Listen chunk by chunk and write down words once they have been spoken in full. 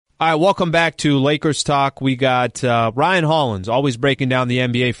All right, welcome back to Lakers Talk. We got Ryan Hollins, always breaking down the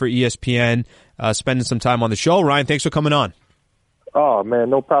NBA for ESPN, spending some time on the show. Ryan, thanks for coming on. Oh,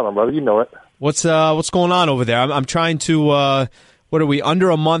 man, no problem, brother. You know it. What's going on over there? I'm trying to. What are we, under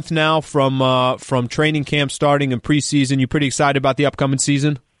a month now from training camp starting and preseason? You pretty excited about the upcoming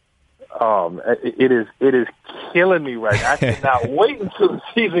season? It is killing me right now. I cannot wait until the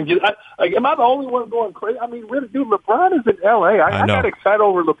season gets. Am I the only one going crazy? I mean, really, dude, LeBron is in L.A. I got excited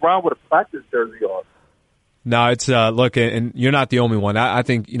over LeBron with a practice jersey on. No, it's look, and you're not the only one. I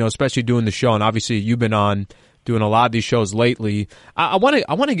think, especially doing the show, and obviously you've been on doing a lot of these shows lately. I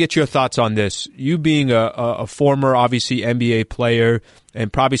want to get your thoughts on this. You being a former, obviously, NBA player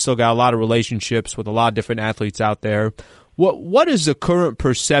and probably still got a lot of relationships with a lot of different athletes out there. What is the current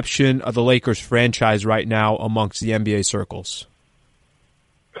perception of the Lakers franchise right now amongst the NBA circles?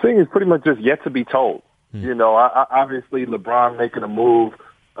 I think it's pretty much just yet to be told. Obviously LeBron making a move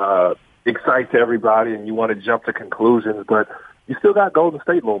excites everybody, and you want to jump to conclusions, but you still got Golden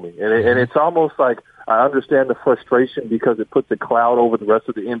State looming, and it's almost like I understand the frustration because it puts a cloud over the rest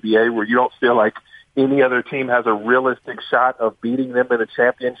of the NBA where you don't feel like any other team has a realistic shot of beating them in a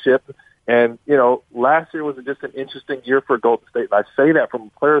championship. And, last year was just an interesting year for Golden State. And I say that from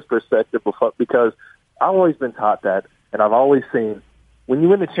a player's perspective because I've always been taught that, and I've always seen when you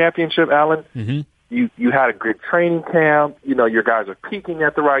win the championship, Allen, you had a good training camp. Your guys are peaking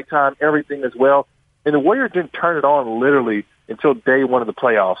at the right time, everything as well. And the Warriors didn't turn it on literally until day one of the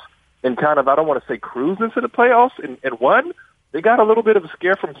playoffs. And kind of, I don't want to say cruised into the playoffs and won. They got a little bit of a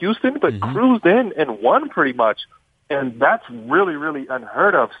scare from Houston, but cruised in and won pretty much. And that's really, really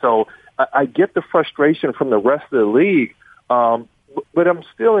unheard of. So I get the frustration from the rest of the league, but I'm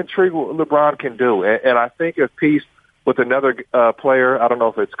still intrigued what LeBron can do. And I think a piece with another player, I don't know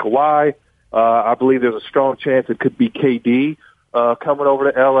if it's Kawhi, I believe there's a strong chance it could be KD coming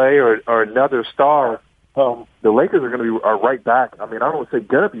over to L.A. or another star. The Lakers are right back. I mean, I don't want to say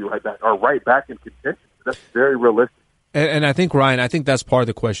going to be right back, are right back in contention. That's very realistic. And I think, Ryan, that's part of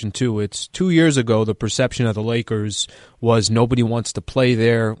the question, too. It's 2 years ago, the perception of the Lakers was nobody wants to play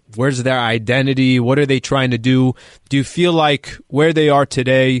there. Where's their identity? What are they trying to do? Do you feel like where they are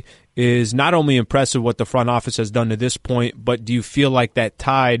today is not only impressive what the front office has done to this point, but do you feel like that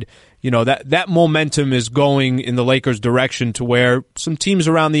tide, that momentum is going in the Lakers' direction to where some teams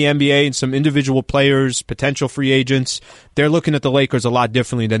around the NBA and some individual players, potential free agents, they're looking at the Lakers a lot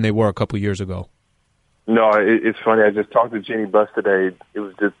differently than they were a couple years ago? No, it's funny. I just talked to Jeannie Buss today. It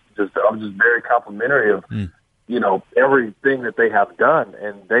was just I was just very complimentary of, everything that they have done,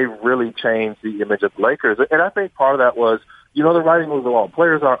 and they really changed the image of the Lakers. And I think part of that was, the writing was along.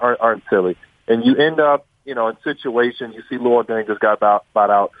 Players aren't silly, and you end up, in situations. You see, Lord Deng just got bought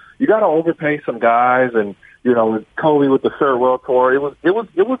out. You got to overpay some guys, and with Kobe with the farewell tour, it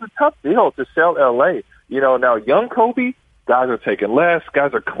was a tough deal to sell LA. Now young Kobe. Guys are taking less.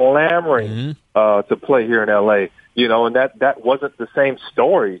 Guys are clamoring to play here in L.A. And that wasn't the same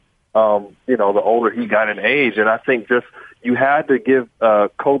story. The older he got in age, and I think just you had to give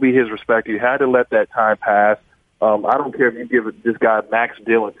Kobe his respect. You had to let that time pass. I don't care if you give this guy max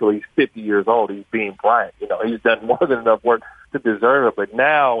deal until he's 50 years old. He's being Bryant. He's done more than enough work to deserve it. But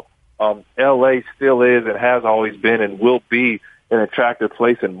now L.A. still is and has always been and will be an attractive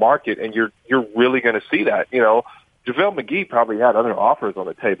place and market, and you're really going to see that. JaVale McGee probably had other offers on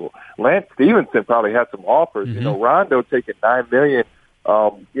the table. Lance Stevenson probably had some offers. Rondo taking $9 million.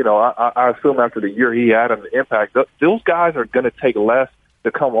 I assume after the year he had on the Impact, those guys are going to take less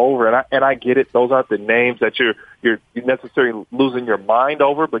to come over. And I get it; those aren't the names that you're necessarily losing your mind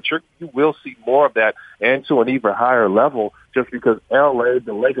over, but you will see more of that, and to an even higher level, just because LA,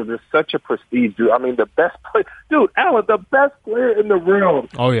 the Lakers, is such a prestige. Dude, I mean, the best player, Allen, the best player in the world,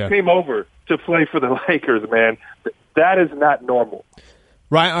 came over to play for the Lakers, man. That is not normal.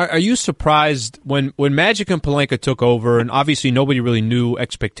 Ryan, are you surprised when Magic and Pelinka took over, and obviously nobody really knew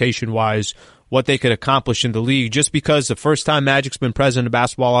expectation-wise what they could accomplish in the league, just because the first time Magic's been president of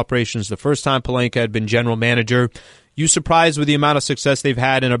basketball operations, the first time Pelinka had been general manager, you surprised with the amount of success they've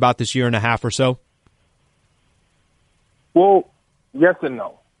had in about this year and a half or so? Well, yes and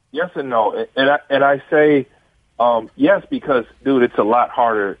no. Yes and no. And I say yes because, dude, it's a lot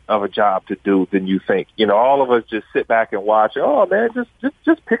harder of a job to do than you think. All of us just sit back and watch. Oh, man,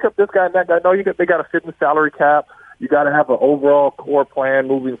 just pick up this guy and that guy. No, they got to fit in the salary cap. You got to have an overall core plan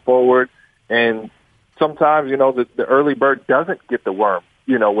moving forward. And sometimes, the early bird doesn't get the worm,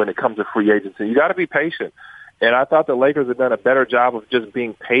 when it comes to free agency. You got to be patient. And I thought the Lakers had done a better job of just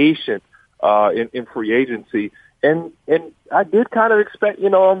being patient in free agency. And I did kind of expect,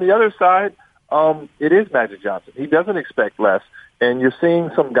 on the other side, it is Magic Johnson. He doesn't expect less. And you're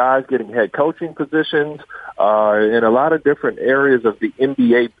seeing some guys getting head coaching positions in a lot of different areas of the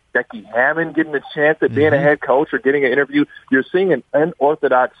NBA. Becky Hammon getting a chance at being a head coach or getting an interview. You're seeing an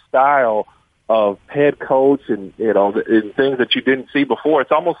unorthodox style of head coach and, and things that you didn't see before.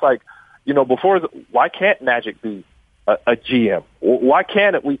 It's almost like, before, why can't Magic be a GM? Why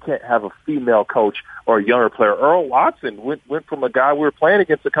we can't have a female coach or a younger player? Earl Watson went from a guy we were playing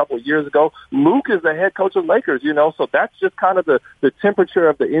against a couple of years ago. Luke is the head coach of Lakers, so that's just kind of the temperature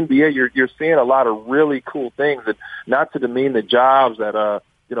of the NBA. You're seeing a lot of really cool things, and not to demean the jobs that,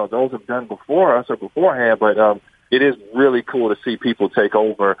 those have done before us or beforehand, but it is really cool to see people take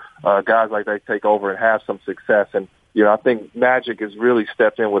over, guys like they take over and have some success. And, I think Magic has really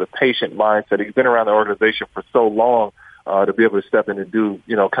stepped in with a patient mindset. He's been around the organization for so long to be able to step in and do,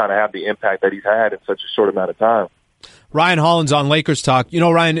 kind of have the impact that he's had in such a short amount of time. Ryan Hollins on Lakers Talk.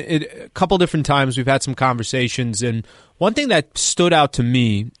 Ryan, a couple different times we've had some conversations, and one thing that stood out to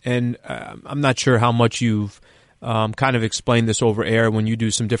me, and I'm not sure how much you've kind of explained this over air when you do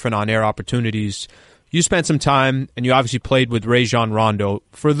some different on-air opportunities. You spent some time, and you obviously played with Rajon Rondo.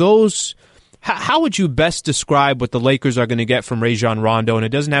 For those, how would you best describe what the Lakers are going to get from Rajon Rondo? And it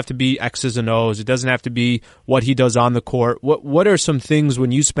doesn't have to be X's and O's. It doesn't have to be what he does on the court. What are some things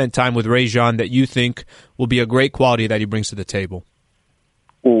when you spent time with Rajon that you think will be a great quality that he brings to the table?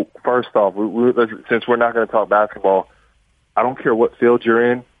 Well, first off, since we're not going to talk basketball, I don't care what field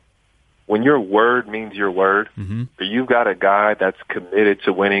you're in. When your word means your word, you've got a guy that's committed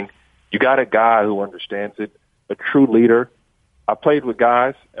to winning. You got a guy who understands it, a true leader. I played with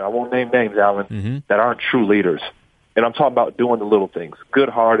guys, and I won't name names, Allen, that aren't true leaders. And I'm talking about doing the little things,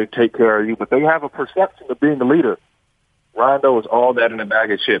 good-hearted, take care of you, but they have a perception of being the leader. Rondo is all that in a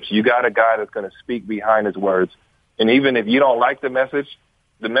bag of chips. You got a guy that's going to speak behind his words. And even if you don't like the message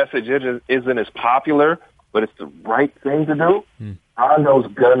isn't as popular, but it's the right thing to do,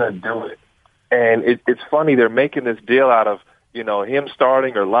 Rondo's going to do it. And it's funny, they're making this deal out of, him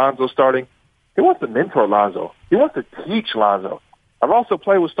starting or Lonzo starting. He wants to mentor Lonzo. He wants to teach Lonzo. I've also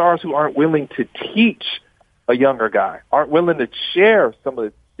played with stars who aren't willing to teach a younger guy, aren't willing to share some of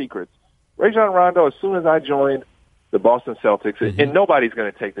the secrets. Rajon Rondo, as soon as I joined the Boston Celtics, and nobody's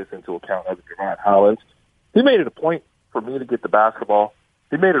going to take this into account other than Hollins, he made it a point for me to get the basketball.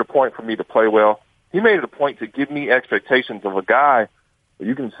 He made it a point for me to play well. He made it a point to give me expectations of a guy who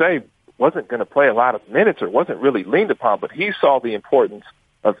you can say wasn't going to play a lot of minutes or wasn't really leaned upon, but he saw the importance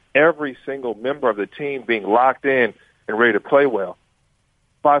of every single member of the team being locked in and ready to play well.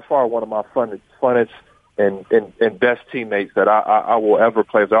 By far one of my funnest and best teammates that I will ever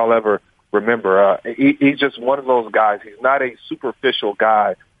play with, I'll ever remember. He's just one of those guys. He's not a superficial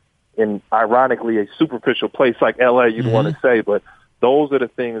guy in, ironically, a superficial place like L.A. you'd want to say, but those are the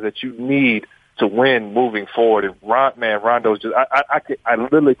things that you need to win moving forward. And Rondo's just, I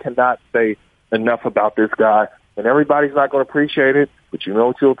literally cannot say enough about this guy. And everybody's not going to appreciate it, but you know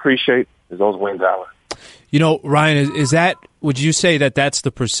what you'll appreciate is those wins, Allen. Ryan, is that, would you say that that's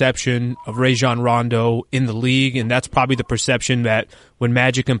the perception of Rajon Rondo in the league, and that's probably the perception that when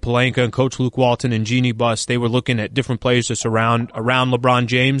Magic and Pelinka and Coach Luke Walton and Jeannie Buss, they were looking at different players to surround around LeBron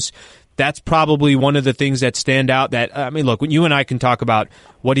James? That's probably one of the things that stand out. That, I mean, look, when you and I can talk about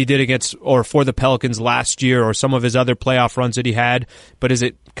what he did against or for the Pelicans last year or some of his other playoff runs that he had, but is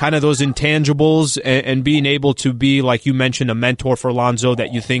it kind of those intangibles and being able to be, like you mentioned, a mentor for Lonzo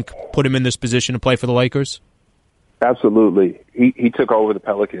that you think put him in this position to play for the Lakers? Absolutely. He took over the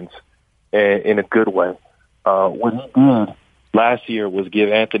Pelicans in a good way. What he did last year was give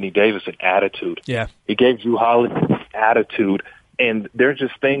Anthony Davis an attitude. Yeah. He gave Drew Hollins an attitude. And they're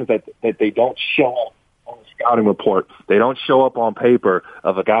just things that they don't show up on the scouting report. They don't show up on paper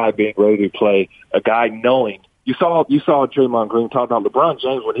of a guy being ready to play, a guy knowing. You saw Draymond Green talk about LeBron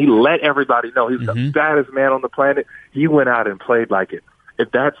James when he let everybody know he was the baddest man on the planet. He went out and played like it. If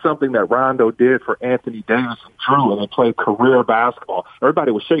that's something that Rondo did for Anthony Davis and Drew, and they played career basketball,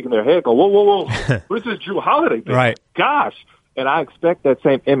 everybody was shaking their head, go, whoa, what is this Drew Holiday thing? Right. Gosh. And I expect that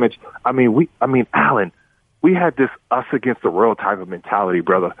same image. Allen, we had this us against the world type of mentality,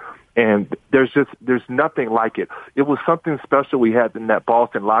 brother. And there's nothing like it. It was something special we had in that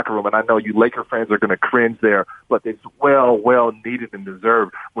Boston locker room. And I know you Laker fans are going to cringe there, but it's well needed and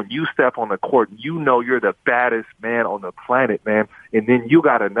deserved. When you step on the court, you know you're the baddest man on the planet, man. And then you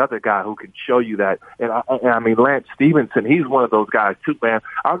got another guy who can show you that. And I mean, Lance Stevenson, he's one of those guys too, man.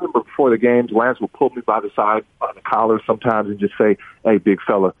 I remember before the games, Lance would pull me by the side, by the collar sometimes and just say, hey, big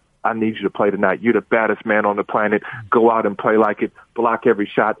fella, I need you to play tonight. You're the baddest man on the planet. Go out and play like it. Block every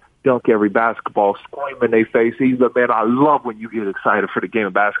shot. dunk every basketball, scream in their face. He's like, man, I love when you get excited for the game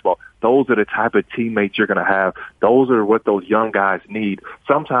of basketball. Those are the type of teammates you're going to have. Those are what those young guys need.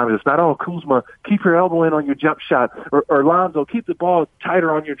 Sometimes it's not, oh, Kuzma, keep your elbow in on your jump shot, or Lonzo, keep the ball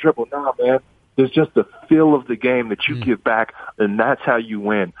tighter on your dribble. Nah, man. There's just the feel of the game that you give back, and that's how you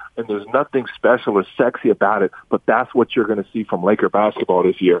win. And there's nothing special or sexy about it, but that's what you're going to see from Laker basketball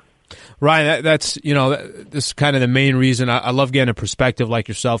this year. Ryan, that's this is kind of the main reason I love getting a perspective like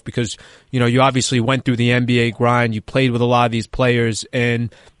yourself, because you obviously went through the NBA grind, you played with a lot of these players,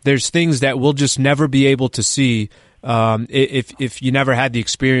 and there's things that we'll just never be able to see if you never had the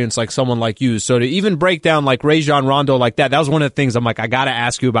experience like someone like you. So to even break down like Rajon Rondo like that was one of the things I'm like, I got to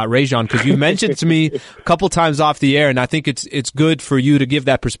ask you about Rajon, because you mentioned to me a couple times off the air, and I think it's good for you to give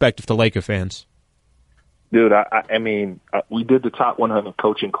that perspective to Laker fans. Dude, I mean, we did the top 100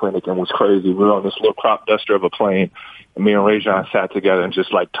 coaching clinic, and it was crazy. We were on this little crop duster of a plane, and me and Rajon sat together and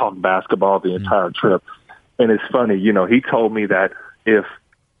just like talked basketball the entire trip. And it's funny, he told me that if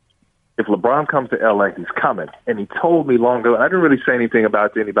LeBron comes to LA, he's coming. And he told me long ago, and I didn't really say anything about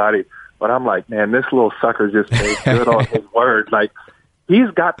it to anybody, but I'm like, man, this little sucker just made good on his word. Like, he's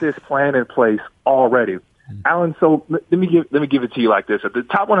got this plan in place already. Allen, so let me give it to you like this. At the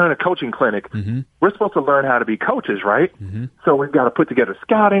top 100 coaching clinic, we're supposed to learn how to be coaches, right? So we've got to put together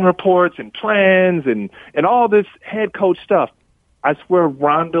scouting reports and plans and all this head coach stuff. I swear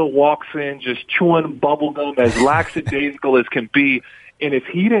Rondo walks in just chewing bubble gum as lackadaisical as can be. And if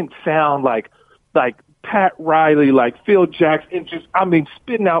he didn't sound like Pat Riley, like Phil Jackson, and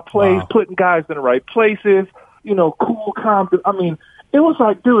spitting out plays, putting guys in the right places, cool, calm. It was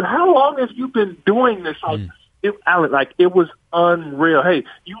like, dude, how long have you been doing this? Allen, it was unreal. Hey,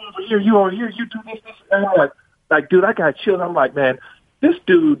 you over here, you do this. And I'm like, dude, I got chills. I'm like, man, this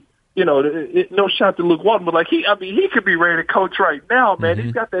dude, no shot to Luke Walton, but he could be ready to coach right now, man.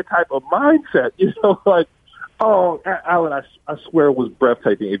 He's got that type of mindset, oh, Allen, I swear it was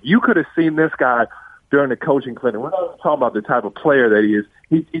breathtaking. If you could have seen this guy during the coaching clinic, we're not talking about the type of player that he is.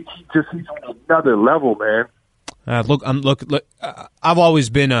 He's on another level, man. Look, I've always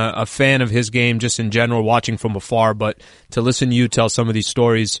been a fan of his game just in general, watching from afar, but to listen to you tell some of these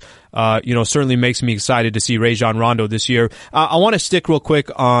stories, certainly makes me excited to see Rajon Rondo this year. I want to stick real quick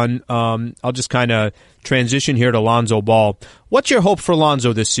on, I'll just kind of transition here to Lonzo Ball. What's your hope for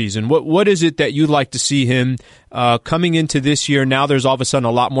Lonzo this season? What is it that you'd like to see him coming into this year? Now there's all of a sudden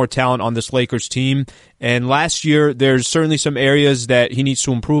a lot more talent on this Lakers team, and last year there's certainly some areas that he needs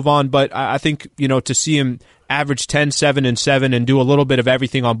to improve on, but I think, to see him average 10, 7, and 7 and do a little bit of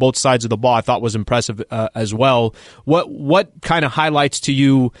everything on both sides of the ball, I thought was impressive as well. What kind of highlights to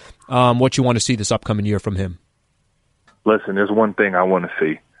you what you want to see this upcoming year from him? Listen, there's one thing I want to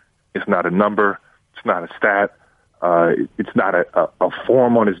see. It's not a number. It's not a stat. It's not a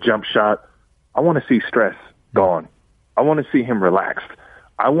form on his jump shot. I want to see stress gone. I want to see him relaxed.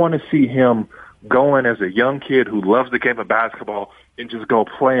 I want to see him going as a young kid who loves the game of basketball and just go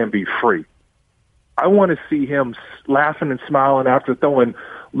play and be free. I want to see him laughing and smiling after throwing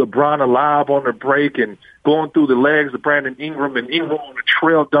LeBron a lob on the break and going through the legs of Brandon Ingram and Ingram on a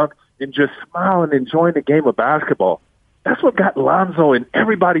trail dunk and just smiling, enjoying the game of basketball. That's what got Lonzo and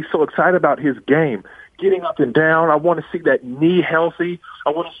everybody so excited about his game, getting up and down. I want to see that knee healthy. I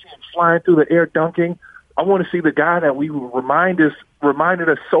want to see him flying through the air dunking. I want to see the guy that we reminded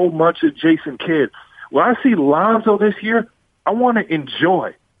us so much of, Jason Kidd. When I see Lonzo this year, I want to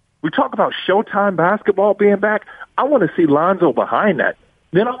enjoy. We talk about Showtime basketball being back. I want to see Lonzo behind that.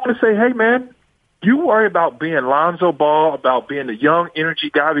 Then I want to say, hey, man, you worry about being Lonzo Ball, about being the young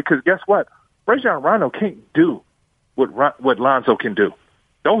energy guy, because guess what? Rajon Rondo can't do what Lonzo can do.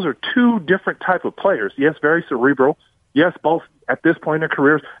 Those are two different type of players. Yes, very cerebral. Yes, both at this point in their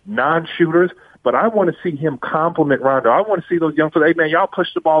careers, non-shooters. But I want to see him complement Rondo. I want to see those young players, hey, man, y'all push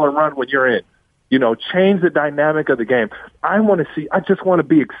the ball and run when you're in. Change the dynamic of the game. I just want to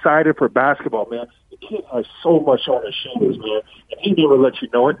be excited for basketball, man. The kid has so much on his shoulders, man. And he never let you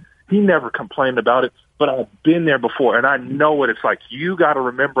know it. He never complained about it, but I've been there before, and I know what it's like. You got to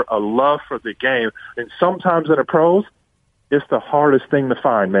remember a love for the game. And sometimes in the pros, it's the hardest thing to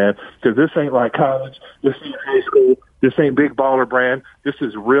find, man, because this ain't like college. This ain't high school. This ain't big baller brand. This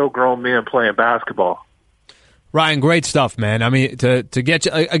is real grown men playing basketball. Ryan, great stuff, man. I mean, to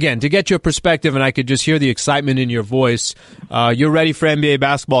get your perspective, and I could just hear the excitement in your voice. You're ready for NBA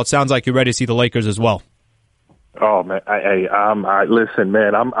basketball. It sounds like you're ready to see the Lakers as well. Oh man, listen,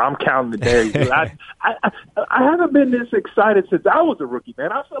 man. I'm counting the days. I haven't been this excited since I was a rookie,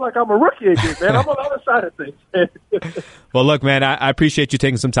 man. I feel like I'm a rookie again, man. I'm on the other side of things. Well, look, man, I appreciate you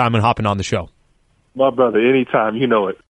taking some time and hopping on the show. My brother, anytime. You know it.